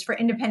signatures for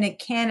independent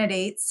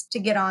candidates to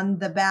get on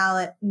the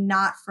ballot,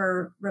 not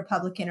for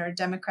Republican or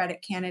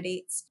Democratic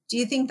candidates. Do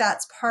you think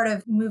that's part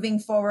of moving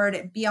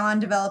forward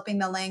beyond developing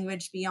the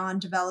language,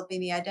 beyond developing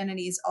the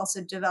identities,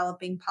 also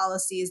developing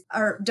policies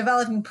or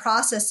developing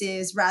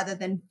processes rather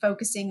than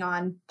focusing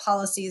on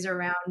policies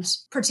around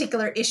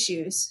particular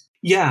issues?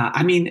 Yeah,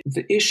 I mean,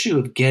 the issue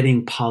of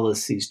getting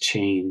policies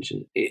changed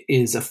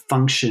is a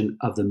function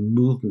of the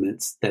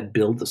movements that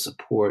build the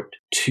support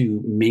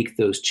to make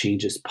those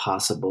changes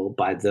possible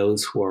by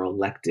those who are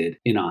elected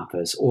in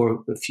office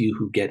or a few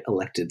who get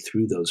elected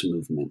through those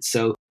movements.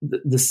 So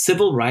the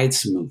civil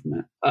rights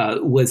movement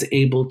was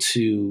able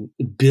to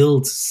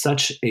build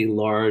such a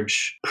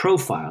large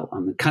profile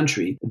on the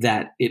country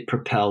that it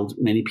propelled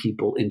many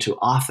people into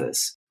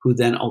office who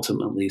then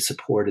ultimately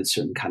supported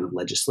certain kind of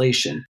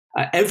legislation.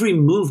 Every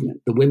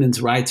movement, the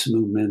women's rights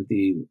movement,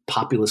 the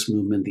populist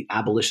movement, the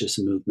abolitionist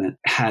movement,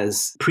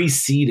 has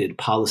preceded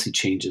policy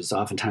changes,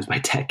 oftentimes by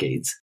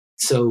decades.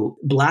 So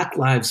Black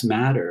Lives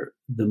Matter,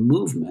 the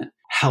movement,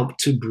 helped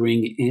to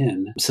bring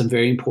in some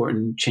very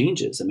important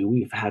changes. I mean,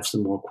 we've had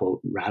some more,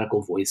 quote,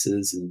 radical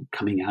voices and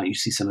coming out. You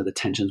see some of the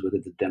tensions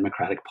within the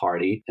Democratic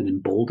Party, an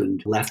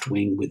emboldened left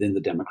wing within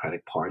the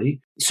Democratic Party.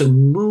 So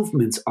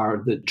movements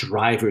are the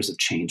drivers of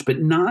change,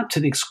 but not to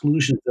the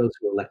exclusion of those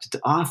who are elected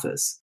to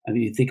office. I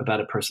mean, you think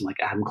about a person like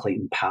Adam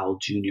Clayton Powell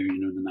Jr.,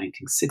 in the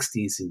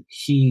 1960s, and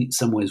he, in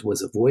some ways,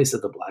 was a voice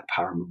of the Black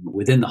Power movement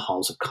within the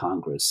halls of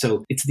Congress.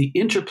 So it's the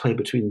interplay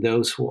between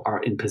those who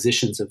are in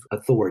positions of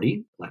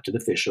authority, elected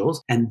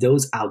officials, and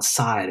those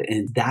outside.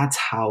 And that's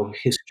how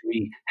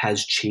history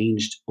has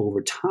changed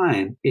over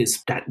time,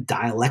 is that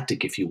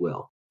dialectic, if you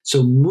will.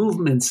 So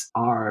movements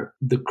are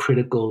the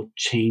critical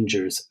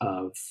changers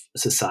of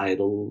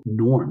societal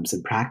norms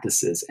and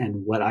practices.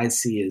 And what I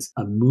see is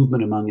a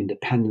movement among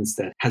independents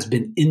that has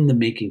been in the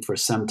making for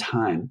some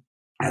time.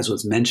 As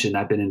was mentioned,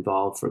 I've been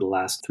involved for the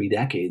last 3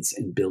 decades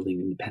in building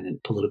an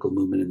independent political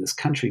movement in this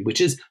country, which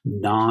is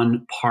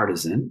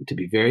nonpartisan, to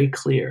be very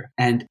clear,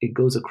 and it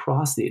goes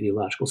across the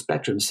ideological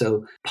spectrum.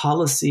 So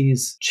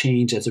policies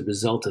change as a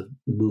result of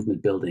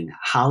movement building.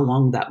 How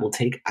long that will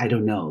take, I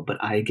don't know.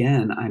 But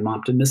I'm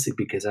optimistic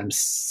because I'm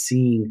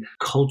seeing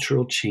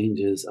cultural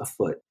changes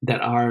afoot that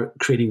are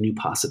creating new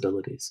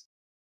possibilities.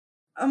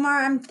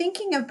 Omar, I'm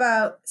thinking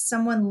about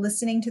someone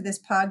listening to this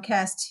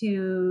podcast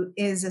who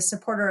is a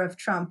supporter of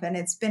Trump, and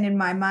it's been in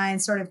my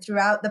mind sort of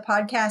throughout the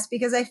podcast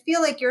because I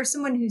feel like you're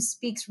someone who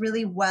speaks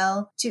really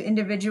well to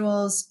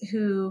individuals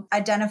who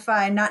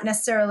identify not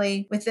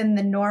necessarily within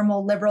the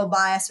normal liberal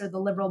bias or the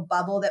liberal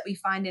bubble that we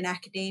find in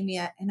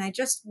academia. And I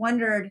just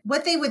wondered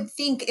what they would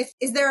think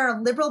is there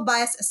a liberal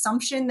bias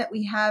assumption that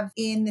we have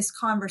in this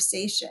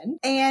conversation?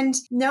 And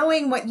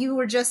knowing what you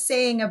were just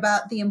saying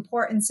about the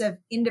importance of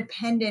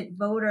independent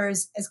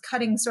voters as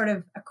cutting sort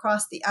of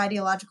across the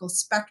ideological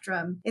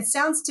spectrum, it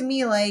sounds to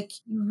me like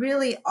you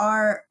really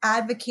are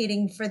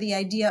advocating for the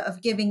idea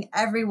of giving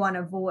everyone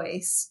a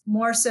voice,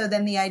 more so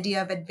than the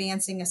idea of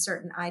advancing a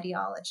certain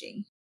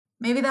ideology.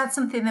 Maybe that's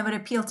something that would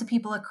appeal to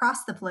people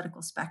across the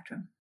political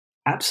spectrum.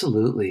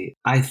 Absolutely.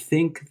 I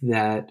think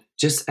that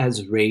just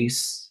as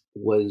race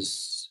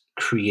was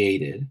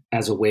created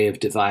as a way of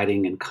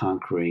dividing and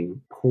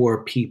conquering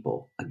poor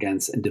people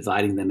and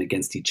dividing them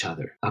against each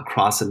other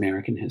across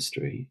American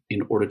history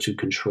in order to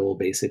control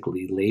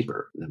basically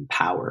labor and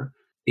power,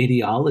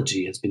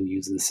 ideology has been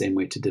used in the same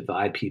way to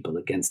divide people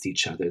against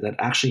each other that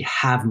actually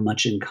have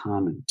much in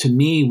common. To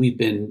me, we've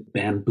been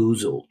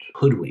bamboozled,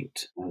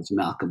 hoodwinked, as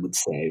Malcolm would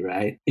say,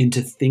 right,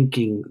 into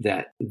thinking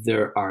that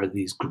there are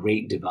these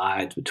great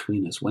divides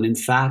between us, when in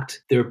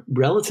fact, they're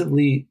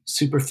relatively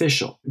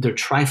superficial. They're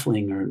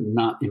trifling or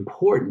not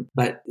important.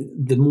 But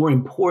the more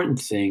important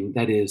thing,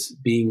 that is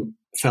being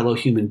a fellow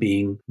human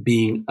being,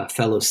 being a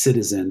fellow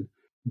citizen,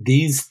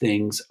 these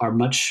things are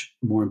much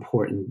more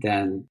important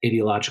than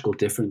ideological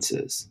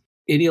differences.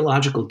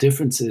 Ideological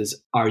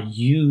differences are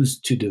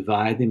used to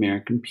divide the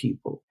American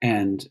people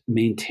and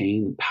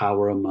maintain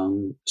power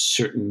among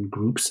certain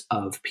groups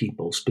of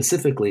people,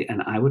 specifically,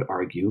 and I would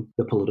argue,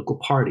 the political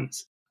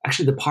parties.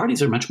 Actually, the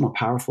parties are much more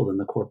powerful than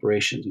the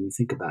corporations when you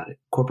think about it.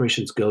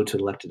 Corporations go to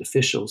elected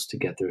officials to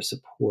get their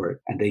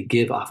support, and they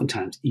give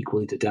oftentimes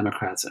equally to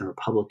Democrats and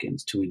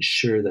Republicans to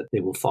ensure that they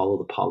will follow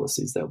the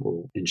policies that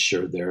will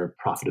ensure their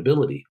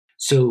profitability.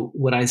 So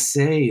what I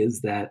say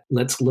is that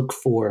let's look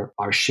for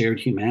our shared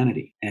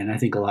humanity. And I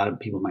think a lot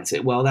of people might say,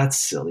 well, that's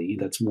silly.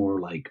 That's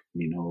more like,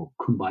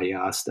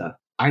 kumbaya stuff.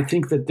 I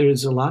think that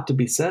there's a lot to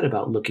be said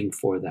about looking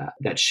for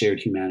that shared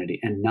humanity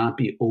and not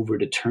be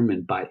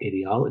overdetermined by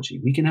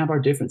ideology. We can have our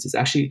differences.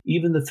 Actually,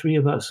 even the three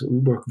of us, we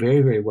work very,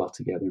 very well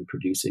together in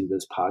producing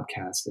this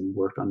podcast and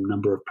worked on a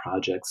number of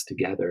projects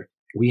together.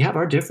 We have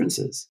our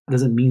differences. It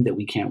doesn't mean that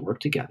we can't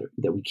work together,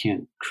 that we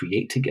can't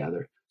create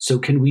together. So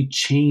can we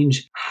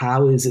change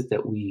how is it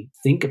that we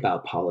think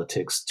about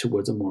politics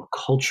towards a more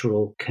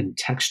cultural,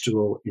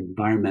 contextual,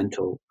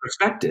 environmental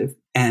perspective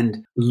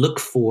and look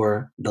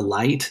for the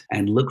light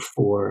and look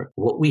for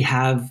what we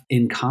have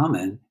in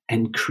common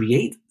and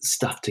create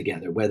stuff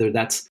together, whether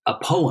that's a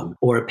poem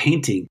or a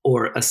painting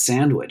or a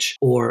sandwich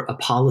or a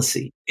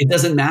policy. It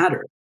doesn't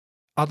matter.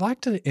 I'd like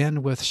to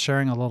end with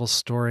sharing a little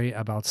story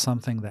about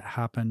something that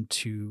happened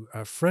to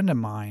a friend of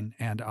mine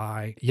and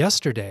I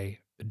yesterday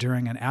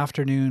during an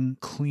afternoon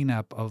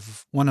cleanup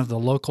of one of the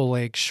local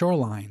lake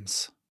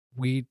shorelines.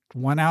 We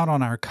went out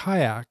on our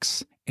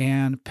kayaks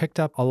and picked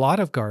up a lot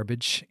of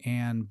garbage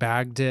and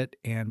bagged it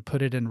and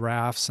put it in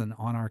rafts and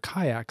on our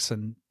kayaks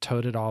and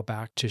towed it all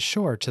back to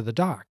shore to the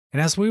dock.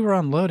 And as we were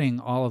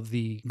unloading all of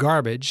the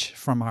garbage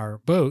from our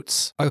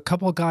boats, a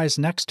couple of guys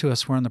next to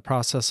us were in the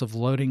process of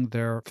loading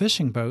their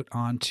fishing boat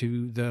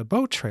onto the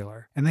boat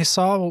trailer. And they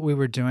saw what we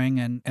were doing,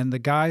 and the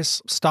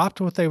guys stopped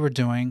what they were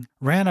doing,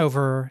 ran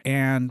over,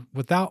 and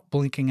without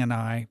blinking an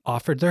eye,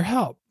 offered their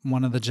help.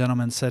 One of the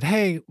gentlemen said,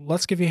 "Hey,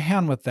 let's give you a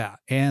hand with that."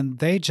 And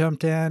they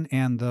jumped in,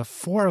 and the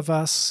four of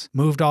us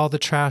moved all the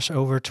trash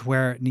over to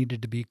where it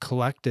needed to be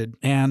collected.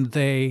 And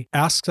they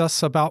asked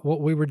us about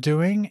what we were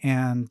doing,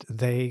 and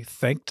they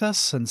thanked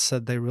us and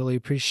said they really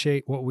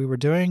appreciate what we were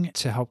doing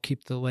to help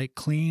keep the lake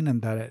clean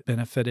and that it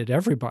benefited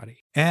everybody.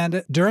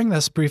 And during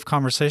this brief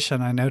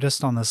conversation, I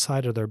noticed on the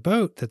side of their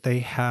boat that they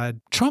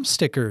had Trump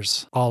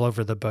stickers all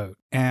over the boat.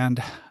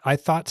 And I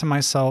thought to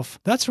myself,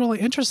 that's really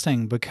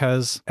interesting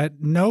because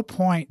at no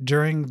point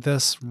during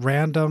this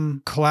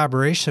random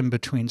collaboration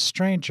between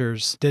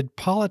strangers did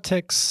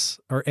politics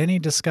or any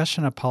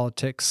discussion of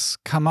politics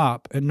come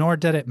up, and nor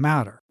did it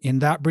matter. In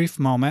that brief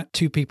moment,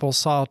 two people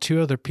saw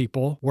two other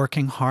people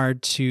working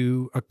hard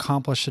to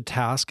accomplish a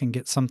task and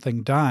get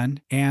something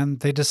done, and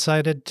they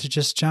decided to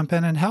just jump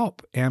in and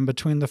help. And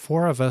between the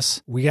four of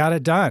us, we got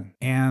it done.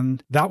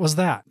 And that was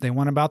that. They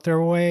went about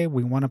their way.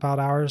 We went about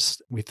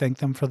ours. We thanked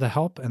them for the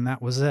help, and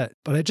that was it.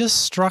 But it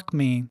just struck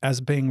me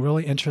as being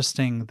really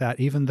interesting that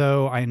even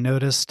though I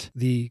noticed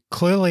the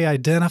clearly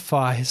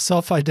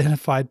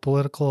self-identified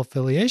political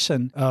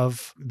affiliation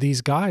of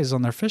these guys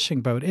on their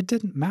fishing boat, it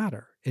didn't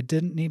matter. It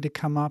didn't need to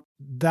come up.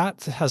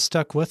 That has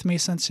stuck with me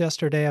since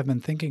yesterday. I've been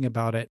thinking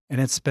about it,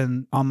 and it's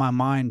been on my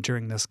mind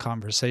during this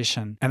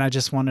conversation. And I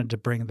just wanted to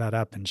bring that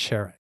up and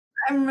share it.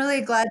 I'm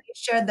really glad you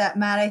shared that,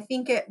 Matt. I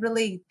think it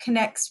really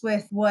connects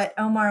with what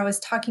Omar was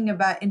talking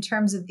about in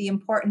terms of the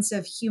importance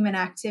of human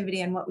activity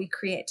and what we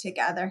create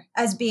together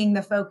as being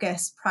the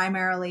focus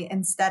primarily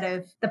instead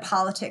of the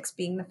politics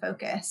being the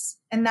focus.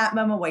 In that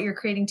moment, what you're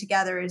creating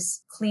together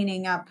is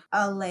cleaning up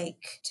a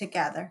lake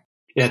together.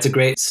 Yeah, it's a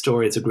great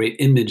story. It's a great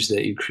image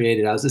that you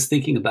created. I was just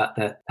thinking about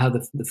that, how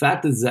the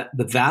fact is that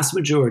the vast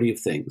majority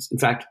of things, in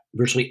fact,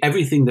 virtually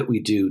everything that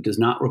we do does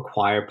not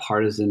require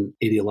partisan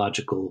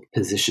ideological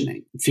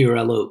positioning.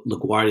 Fiorello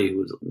LaGuardia, who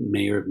was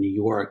mayor of New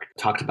York,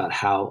 talked about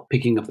how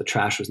picking up the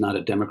trash was not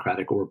a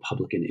Democratic or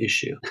Republican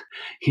issue.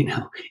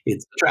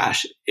 It's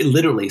trash,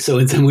 literally. So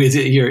in some ways,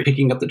 you're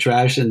picking up the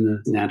trash in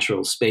the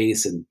natural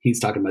space, and he's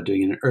talking about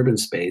doing it in an urban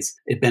space.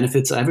 It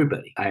benefits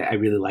everybody. I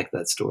really like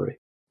that story.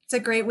 It's a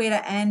great way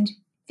to end.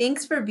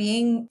 Thanks for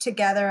being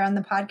together on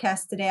the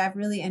podcast today. I've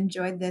really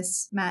enjoyed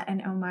this, Matt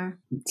and Omar.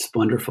 It's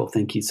wonderful.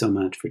 Thank you so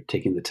much for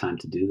taking the time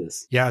to do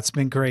this. Yeah, it's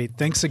been great.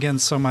 Thanks again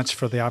so much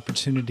for the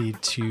opportunity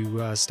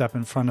to step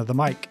in front of the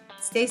mic.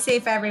 Stay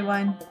safe,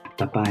 everyone.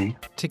 Bye-bye.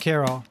 Take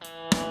care, all.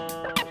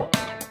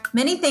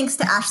 Many thanks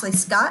to Ashley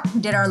Scott, who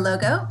did our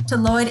logo, to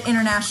Lloyd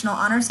International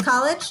Honors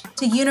College,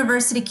 to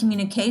University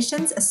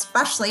Communications,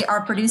 especially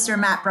our producer,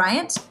 Matt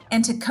Bryant,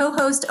 and to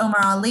co-host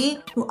Omar Ali,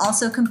 who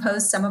also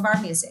composed some of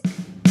our music.